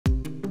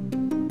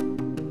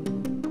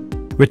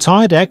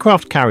Retired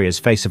aircraft carriers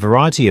face a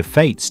variety of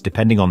fates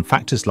depending on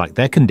factors like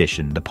their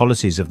condition, the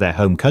policies of their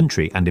home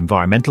country, and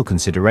environmental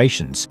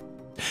considerations.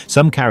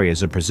 Some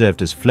carriers are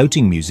preserved as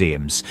floating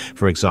museums.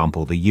 For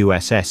example, the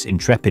USS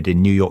Intrepid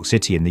in New York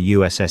City and the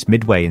USS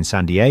Midway in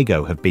San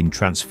Diego have been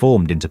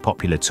transformed into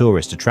popular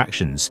tourist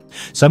attractions.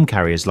 Some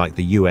carriers like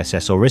the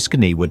USS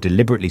Oriskany were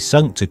deliberately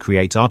sunk to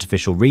create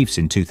artificial reefs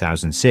in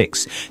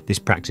 2006. This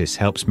practice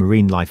helps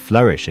marine life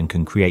flourish and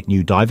can create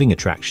new diving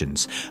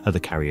attractions. Other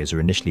carriers are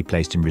initially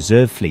placed in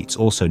reserve fleets,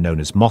 also known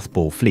as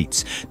mothball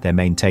fleets. They're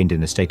maintained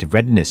in a state of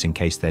readiness in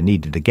case they're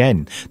needed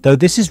again, though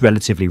this is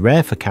relatively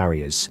rare for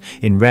carriers.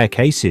 In rare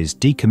cases,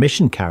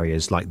 decommissioned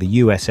carriers like the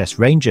USS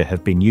Ranger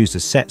have been used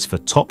as sets for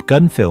Top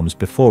Gun films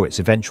before its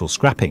eventual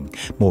scrapping.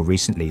 More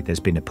recently,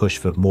 there's been a push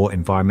for more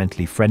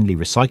environmentally friendly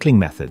recycling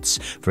methods.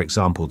 For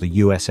example, the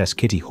USS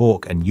Kitty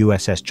Hawk and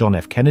USS John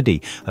F.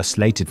 Kennedy are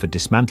slated for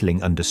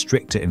dismantling under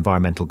stricter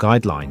environmental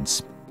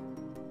guidelines.